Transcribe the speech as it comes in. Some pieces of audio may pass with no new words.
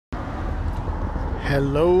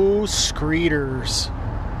Hello, Screeters.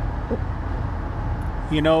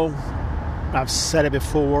 You know, I've said it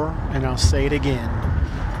before and I'll say it again.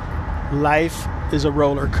 Life is a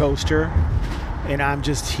roller coaster and I'm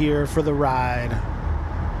just here for the ride.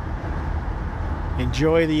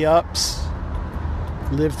 Enjoy the ups,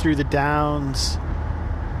 live through the downs,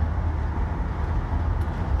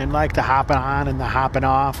 and like the hopping on and the hopping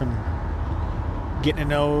off and getting to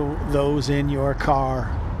know those in your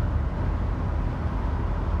car.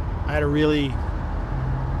 I had a really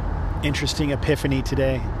interesting epiphany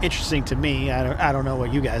today. Interesting to me. I don't know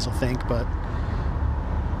what you guys will think, but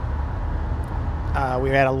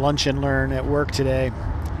we had a lunch and learn at work today.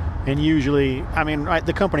 And usually,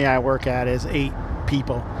 the company I work at is 8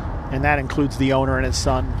 people, and that includes the owner and his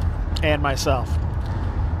son and myself.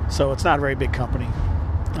 So it's not a very big company.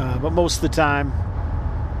 But most of the time,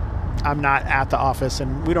 I'm not at the office,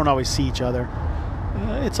 and we don't always see each other.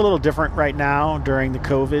 It's a little different right now during the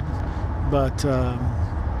COVID, but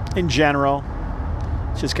in general,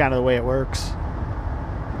 it's just kind of the way it works.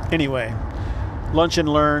 Anyway, lunch and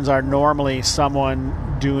learns are normally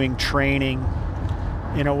someone doing training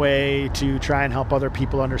in a way to try and help other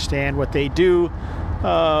people understand what they do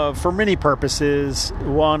for many purposes,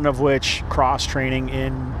 one of which cross-training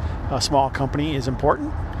in a small company is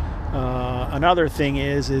important. Another thing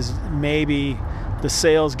is maybe the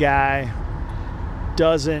sales guy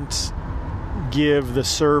doesn't give the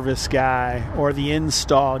service guy or the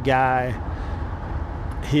install guy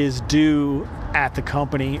his due at the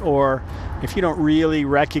company, or if you don't really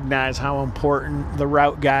recognize how important the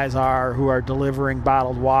route guys are who are delivering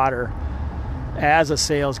bottled water as a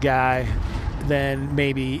sales guy, then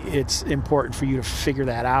maybe it's important for you to figure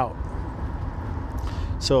that out.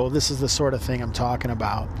 So this is the sort of thing I'm talking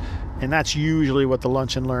about, and that's usually what the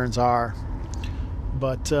lunch and learns are.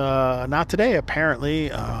 But not today, apparently.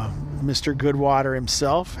 Mr. Goodwater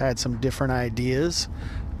himself had some different ideas,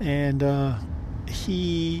 and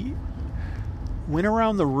he went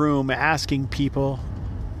around the room asking people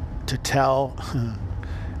to tell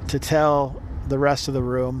the rest of the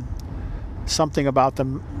room something about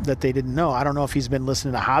them that they didn't know. I don't know if he's been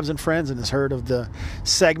listening to Hobbs and Friends and has heard of the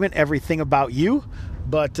segment Everything About You,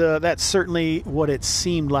 but that's certainly what it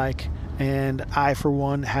seemed like. And I, for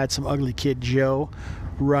one, had some Ugly Kid Joe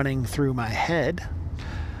running through my head.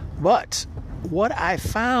 But what I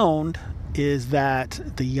found is that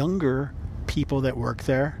the younger people that work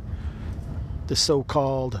there, the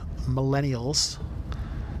so-called millennials,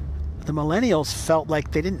 felt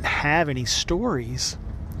like they didn't have any stories.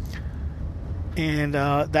 And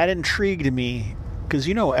that intrigued me, because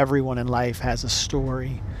everyone in life has a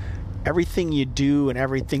story. Everything you do and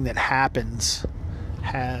everything that happens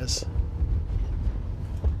has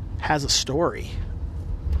a story.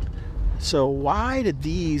 So why did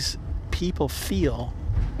these people feel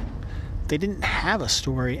they didn't have a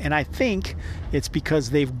story? And I think it's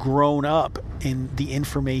because they've grown up in the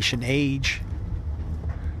information age,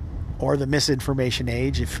 or the misinformation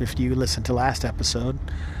age, if you listen to last episode.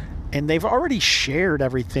 And they've already shared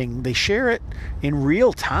everything. They share it in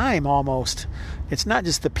real time almost. It's not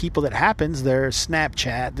just the people that happens. There's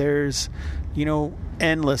Snapchat. There's,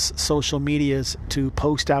 endless social medias to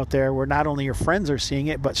post out there where not only your friends are seeing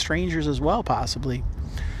it, but strangers as well, possibly.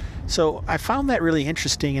 So I found that really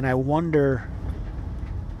interesting, and I wonder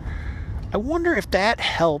if that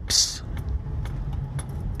helps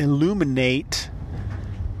illuminate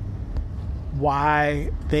why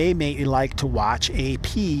they may like to watch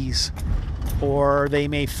APs, or they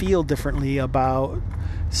may feel differently about,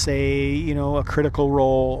 say, a Critical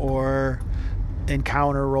Role or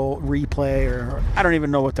Encounter Role Replay, or I don't even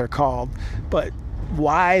know what they're called, but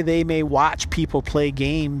why they may watch people play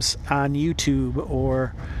games on YouTube.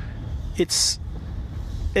 Or it's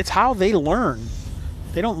how they learn.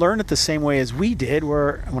 They don't learn it the same way as we did,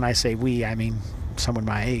 where when I say we, I mean someone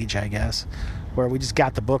my age, I guess, where we just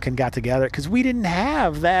got the book and got together, because we didn't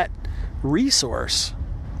have that resource.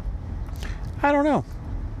 I don't know.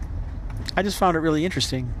 I just found it really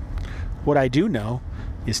interesting. What I do know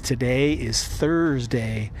is today is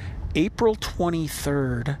Thursday, April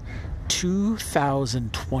 23rd,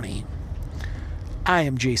 2020. I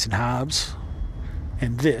am Jason Hobbs,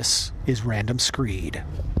 and this is Random Screed.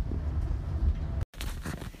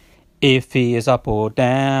 If he is up or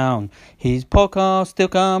down, his podcast still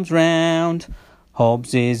comes round.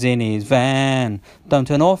 Hobbs is in his van, don't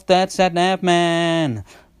turn off that sat-nav man.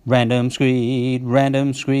 Random Screed,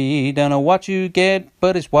 don't know what you get,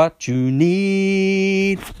 but it's what you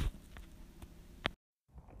need.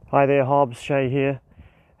 Hi there, Hobbs, Shay here.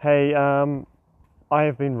 Hey, I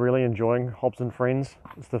have been really enjoying Hobbs and Friends.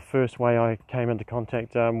 It's the first way I came into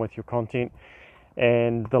contact with your content,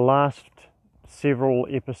 And the last several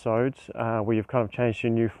episodes where you've kind of changed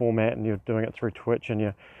your new format and you're doing it through Twitch and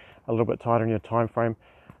you're a little bit tighter in your time frame,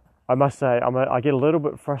 I must say I get a little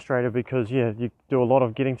bit frustrated because you do a lot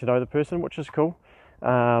of getting to know the person, which is cool,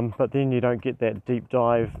 but then you don't get that deep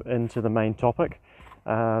dive into the main topic.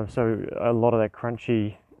 So a lot of that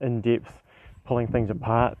crunchy, in-depth, pulling things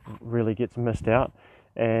apart really gets missed out,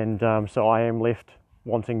 and so I am left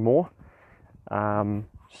wanting more.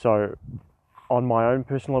 So on my own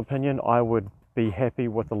personal opinion, I would be happy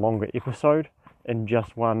with a longer episode in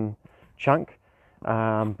just one chunk,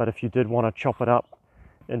 but if you did want to chop it up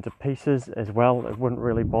into pieces as well, it wouldn't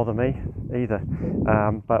really bother me either,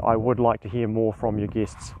 but I would like to hear more from your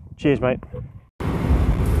guests. Cheers, mate.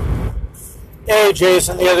 Hey,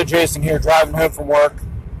 Jason, the other Jason here, driving home from work.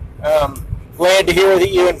 Glad to hear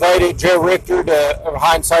that you invited Joe Richter of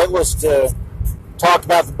Hindsightless to talk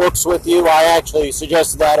about the books with you. I actually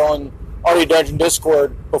suggested that on Audio Dungeon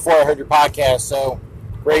Discord before I heard your podcast, so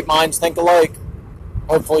great minds think alike.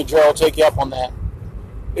 Hopefully Joe will take you up on that.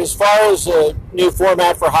 As far as a new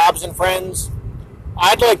format for Hobbs and Friends,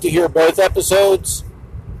 I'd like to hear both episodes,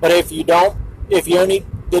 but if you only,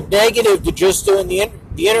 the negative to just doing the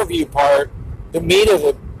interview part, the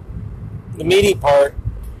meaty part,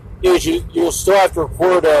 is you'll still have to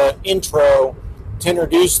record an intro to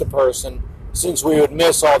introduce the person, since we would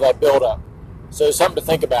miss all that build-up. So something to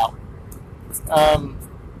think about.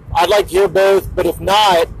 I'd like to hear both, but if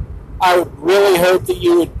not, I would really hope that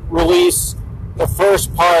you would release the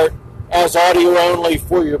first part as audio only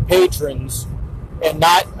for your patrons and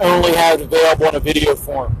not only have it available in a video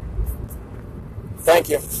form. Thank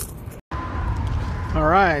you. All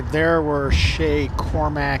right, there were Shay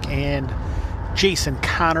Cormack and Jason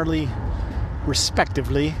Connerly,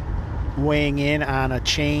 respectively, weighing in on a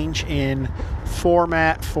change in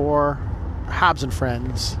format for Hobbs and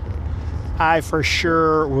Friends. I for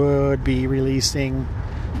sure would be releasing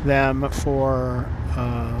them for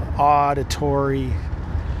auditory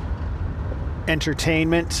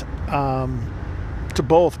entertainment to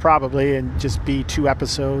both, probably, and just be 2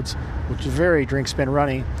 episodes, which is very Drink Spin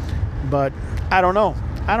Running. But I don't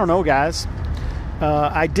know, guys.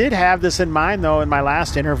 I did have this in mind, though, in my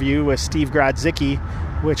last interview with Steve Grodzicki,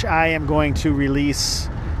 which I am going to release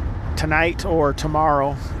tonight or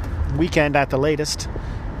tomorrow, weekend at the latest.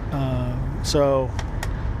 So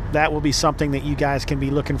that will be something that you guys can be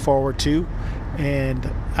looking forward to. And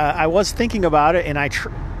I was thinking about it, and I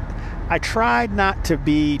tried not to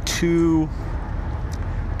be too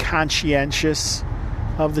conscientious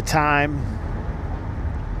of the time.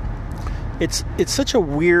 It's such a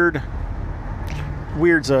weird's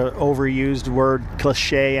a overused word,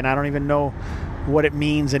 cliche, and I don't even know what it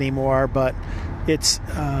means anymore, but it's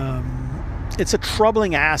a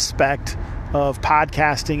troubling aspect of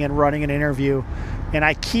podcasting and running an interview, and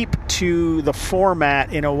I keep to the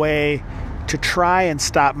format in a way to try and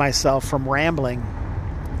stop myself from rambling.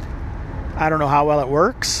 I don't know how well it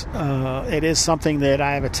works. It is something that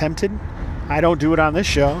I have attempted. I don't do it on this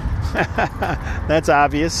show. That's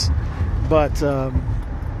obvious. But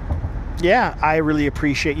yeah, I really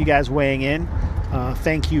appreciate you guys weighing in.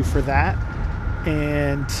 Thank you for that.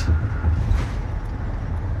 And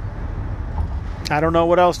I don't know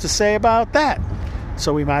what else to say about that.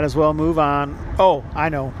 So we might as well move on. Oh, I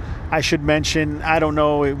know. I should mention, I don't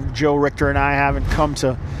know if Joe Richter and I haven't come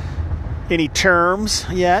to any terms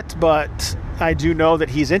yet, but I do know that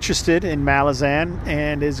he's interested in Malazan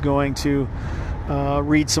and is going to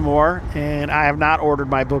read some more. And I have not ordered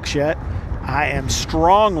my books yet. I am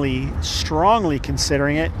strongly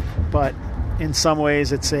considering it, but in some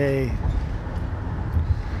ways it's a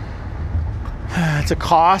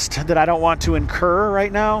cost that I don't want to incur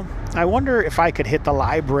right now. I wonder if I could hit the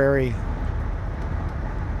library.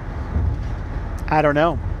 I don't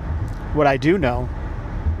know. What I do know,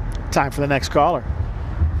 time for the next caller.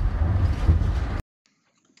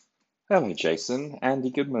 Hello, Jason.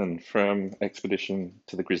 Andy Goodman from Expedition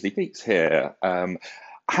to the Grizzly Peaks here. I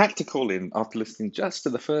had to call in after listening just to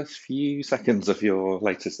the first few seconds of your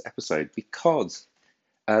latest episode because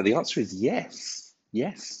the answer is yes.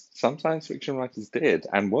 Yes, some science fiction writers did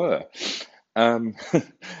and were. The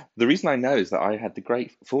reason I know is that I had the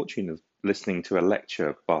great fortune of listening to a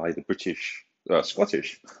lecture by the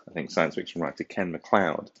Scottish, I think, science fiction writer Ken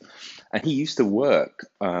MacLeod, and he used to work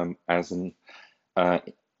as an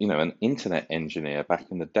internet engineer back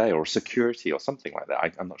in the day, or security or something like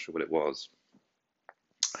that. I'm not sure what it was.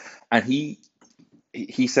 And he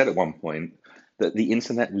said at one point that the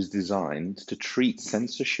internet was designed to treat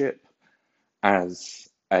censorship as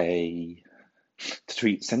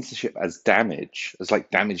damage, as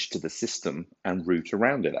like damage to the system and route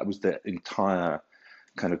around it. That was the entire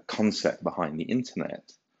kind of concept behind the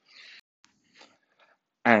internet.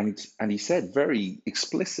 And he said very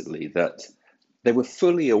explicitly that they were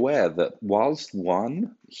fully aware that whilst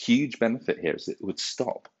one huge benefit here is it would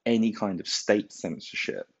stop any kind of state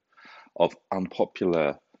censorship of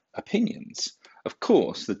unpopular opinions, of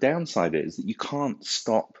course, the downside is that you can't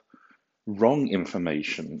stop wrong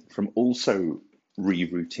information from also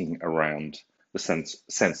rerouting around the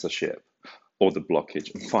censorship or the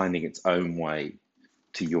blockage and finding its own way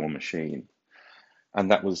to your machine.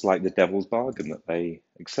 And that was like the devil's bargain that they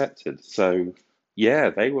accepted. So yeah,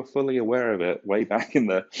 they were fully aware of it way back in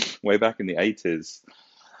the 80s.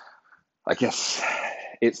 I guess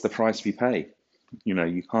it's the price we pay. You know,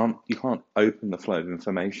 you can't open the flow of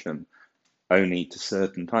information only to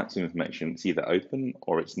certain types of information. It's either open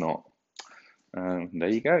or it's not. There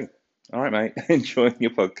you go. All right, mate. Enjoy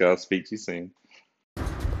your podcast. Speak to you soon.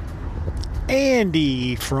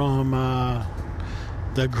 Andy from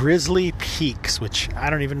the Grizzly Peaks, which I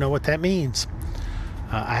don't even know what that means.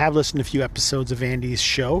 I have listened to a few episodes of Andy's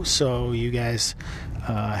show, so you guys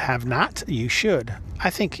have not. You should. I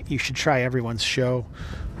think you should try everyone's show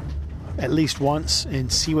at least once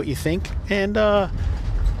and see what you think. And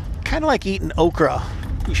kind of like eating okra.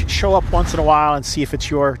 You should show up once in a while and see if it's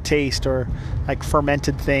your taste, or like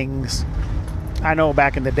fermented things. I know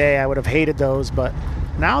back in the day I would have hated those, but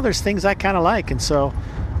now there's things I kind of like. And so,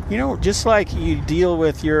 you know, just like you deal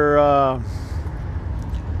with your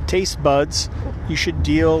taste buds, you should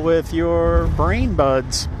deal with your brain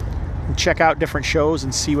buds and check out different shows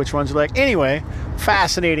and see which ones you like. Anyway,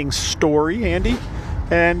 fascinating story, Andy.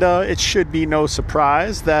 And it should be no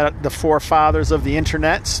surprise that the forefathers of the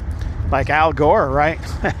internets, like Al Gore, right?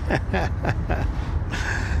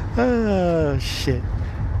 Oh, shit.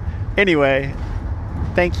 Anyway,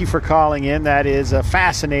 thank you for calling in. That is a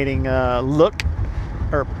fascinating look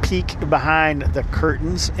or peek behind the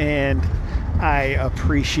curtains, and I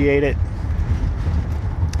appreciate it.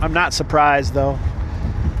 I'm not surprised, though.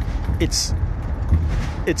 It's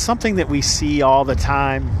something that we see all the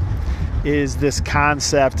time, is this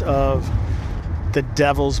concept of the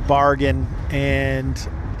devil's bargain, and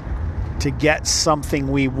to get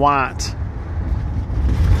something we want,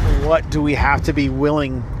 what do we have to be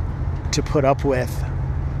willing to put up with?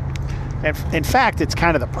 And in fact, it's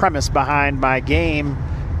kind of the premise behind my game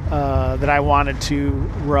that I wanted to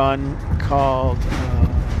run called...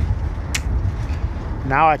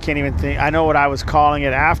 now I can't even think. I know what I was calling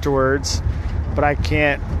it afterwards, but I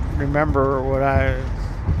can't remember what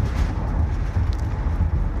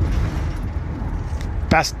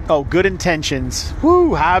Good Intentions.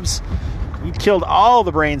 Woo, Hobbs. You killed all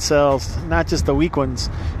the brain cells, not just the weak ones.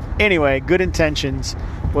 Anyway, Good Intentions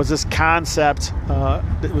was this concept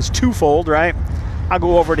that was twofold, right? I'll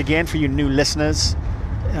go over it again for you new listeners.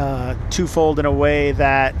 Twofold in a way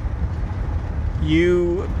that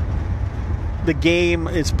the game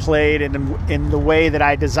is played in the way that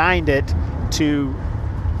I designed it to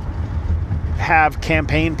have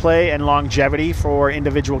campaign play and longevity for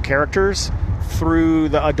individual characters through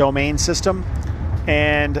a domain system.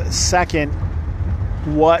 And second,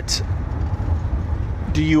 what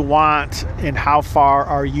do you want and how far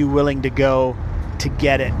are you willing to go to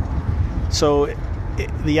get it? So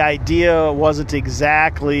the idea wasn't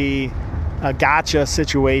exactly a gotcha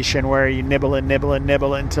situation where you nibble and nibble and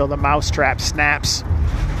nibble until the mousetrap snaps,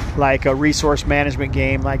 like a resource management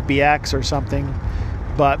game like BX or something,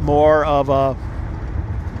 but more of a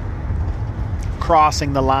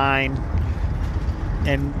crossing the line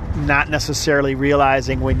and not necessarily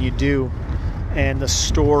realizing when you do, and the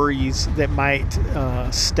stories that might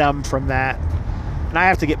stem from that. And I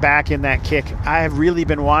have to get back in that kick. I have really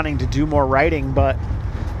been wanting to do more writing, but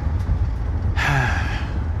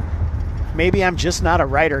maybe I'm just not a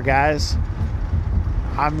writer, guys.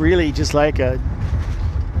 I'm really just like a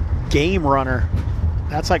game runner.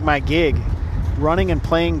 That's like my gig, running and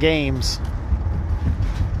playing games,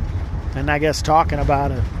 and I guess talking about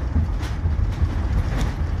it.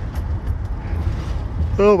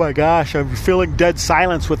 Oh my gosh, I'm feeling dead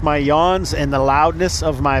silence with my yawns and the loudness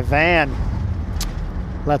of my van.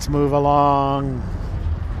 Let's move along.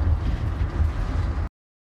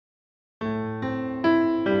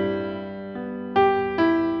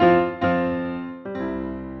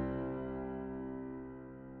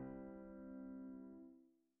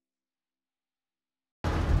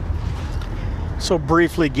 So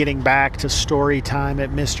briefly getting back to story time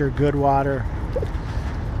at Mr. Goodwater.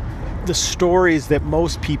 The stories that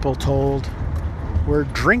most people told were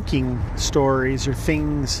drinking stories or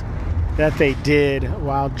things that they did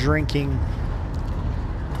while drinking.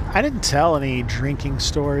 I didn't tell any drinking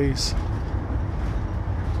stories.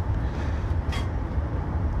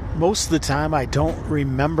 most of the time I don't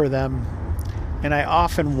remember them, and I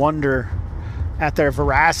often wonder at their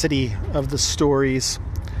veracity of the stories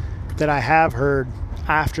that I have heard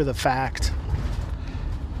after the fact.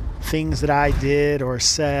 Things that I did or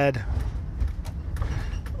said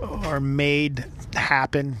or made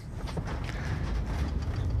happen.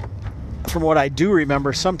 From what I do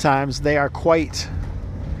remember, sometimes they are quite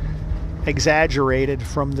exaggerated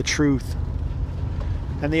from the truth.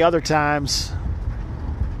 And the other times,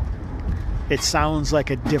 it sounds like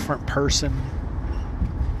a different person.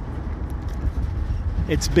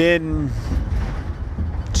 It's been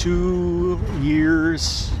 2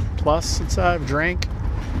 years plus since I've drank,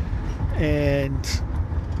 and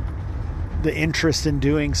the interest in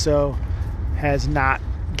doing so has not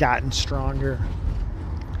gotten stronger.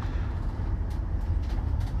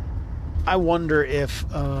 I wonder if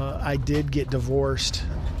I did get divorced,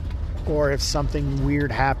 or if something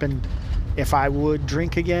weird happened, if I would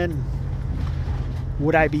drink again.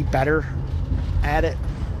 Would I be better at it?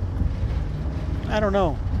 I don't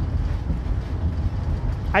know.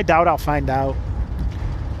 I doubt I'll find out.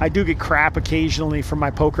 I do get crap occasionally from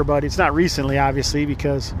my poker buddies. Not recently, obviously,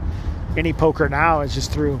 because any poker now is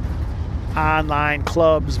just through online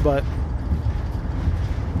clubs, but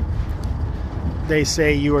they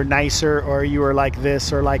say you were nicer or you were like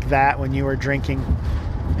this or like that when you were drinking.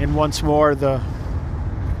 And once more, the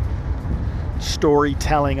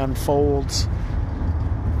storytelling unfolds.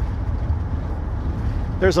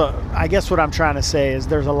 I guess what I'm trying to say is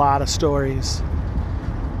there's a lot of stories.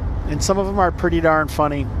 And some of them are pretty darn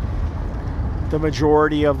funny. The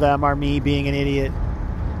majority of them are me being an idiot.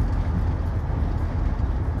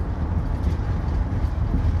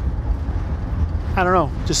 I don't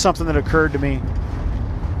know, just something that occurred to me.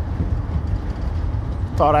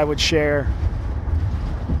 Thought I would share.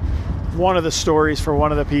 One of the stories for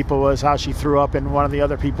one of the people was how she threw up in one of the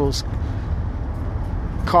other people's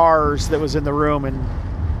cars that was in the room, and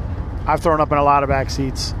I've thrown up in a lot of back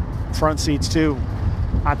seats, front seats too,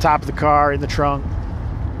 on top of the car, in the trunk,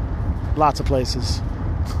 lots of places.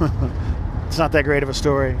 It's not that great of a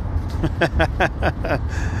story.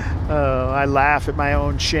 I laugh at my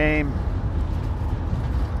own shame.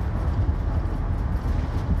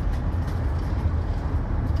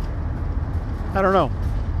 I don't know.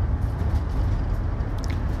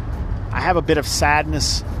 I have a bit of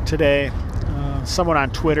sadness today. Someone on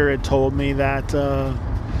Twitter had told me that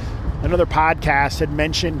another podcast had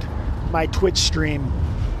mentioned my Twitch stream.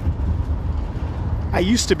 I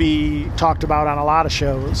used to be talked about on a lot of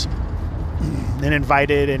shows and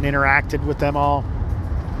invited and interacted with them all.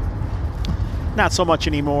 Not so much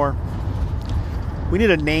anymore. We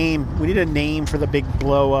need a name. We need a name for the big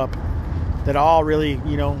blow up that all really,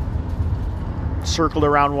 circled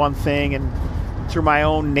around one thing, and through my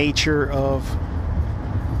own nature of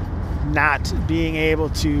not being able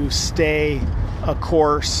to stay a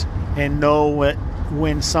course and know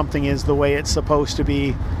when something is the way it's supposed to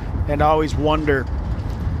be, and always wonder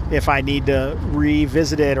if I need to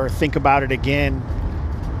revisit it or think about it again.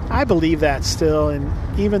 I believe that still, and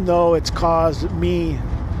even though it's caused me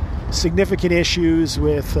significant issues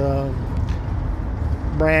with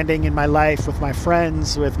branding in my life, with my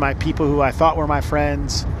friends, with my people who I thought were my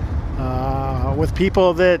friends, with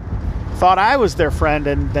people that thought I was their friend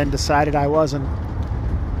and then decided I wasn't.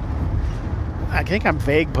 I think I'm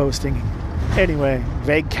vague posting. Anyway,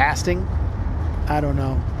 vague casting? I don't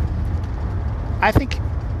know.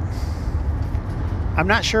 I'm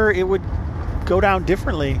not sure it would go down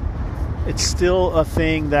differently. It's still a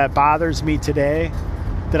thing that bothers me today,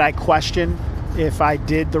 that I question if I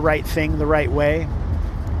did the right thing the right way.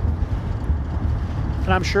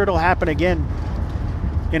 And I'm sure it'll happen again.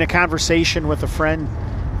 In a conversation with a friend,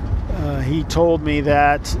 he told me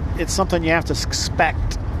that it's something you have to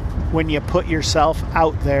expect when you put yourself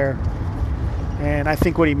out there. And I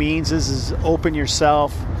think what he means is open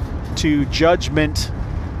yourself to judgment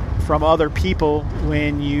from other people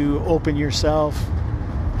when you open yourself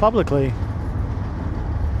publicly.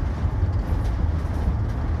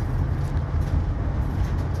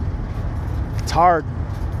 It's hard.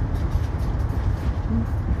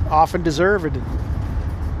 Often deserved.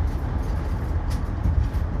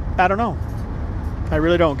 I don't know. I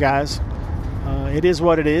really don't, guys. It is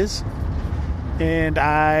what it is. And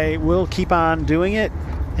I will keep on doing it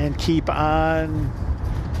and keep on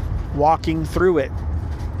walking through it.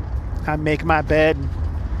 I make my bed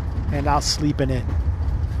and I'll sleep in it.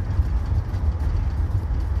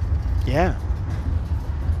 Yeah.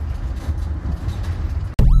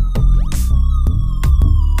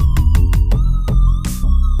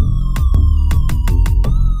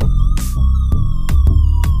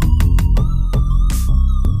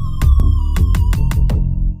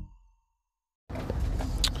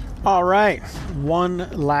 All right, one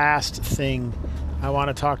last thing I want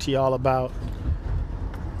to talk to you all about.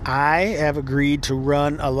 I have agreed to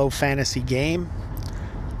run a low fantasy game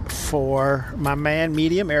for my man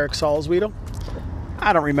Medium, Eric Salzwedel.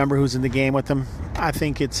 I don't remember who's in the game with him. I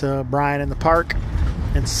think it's Brian in the park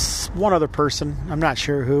and one other person. I'm not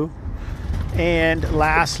sure who. And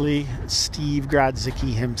lastly, Steve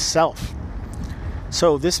Grodzicki himself.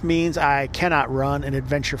 So this means I cannot run an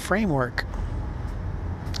adventure framework.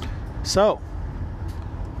 So,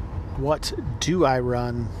 what do I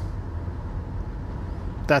run?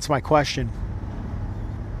 That's my question.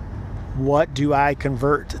 What do I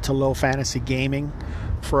convert to low fantasy gaming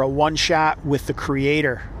for a one-shot with the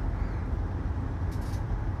creator?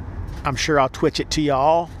 I'm sure I'll Twitch it to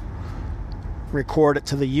y'all, record it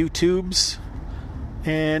to the YouTubes,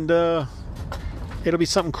 and it'll be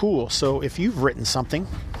something cool. So if you've written something,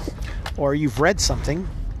 or you've read something,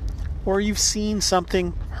 or you've seen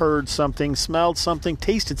something, heard something, smelled something,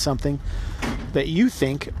 tasted something that you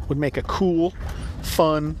think would make a cool,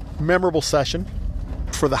 fun, memorable session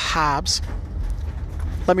for the Hobbs,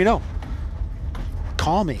 let me know.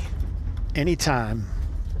 Call me anytime.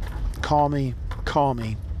 Call me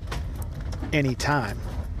anytime.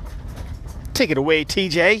 Take it away,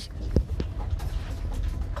 TJ.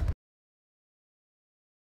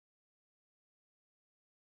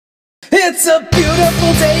 It's a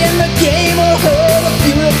beautiful day in the game, oh, a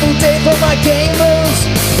beautiful day for my gamers.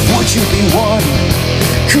 Would you be one?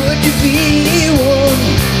 Could you be one?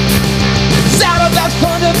 Shout about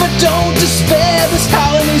thunder, but don't despair. This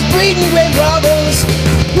colony's breeding great robbers.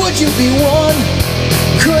 Would you be one?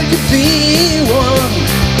 Could you be one?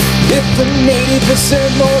 If the 80%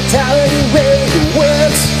 mortality rate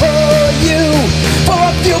works for you, for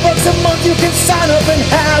a few bucks a month you can sign up and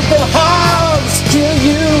have the Hobbs kill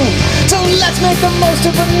you. So let's make the most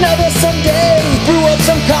of another Sunday. Brew up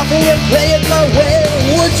some coffee and play it my way.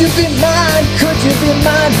 Would you be mine? Could you be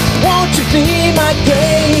mine? Won't you be my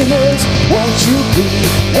gamers? Won't you be?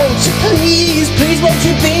 Won't you please, please, won't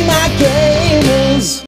you be my gamers?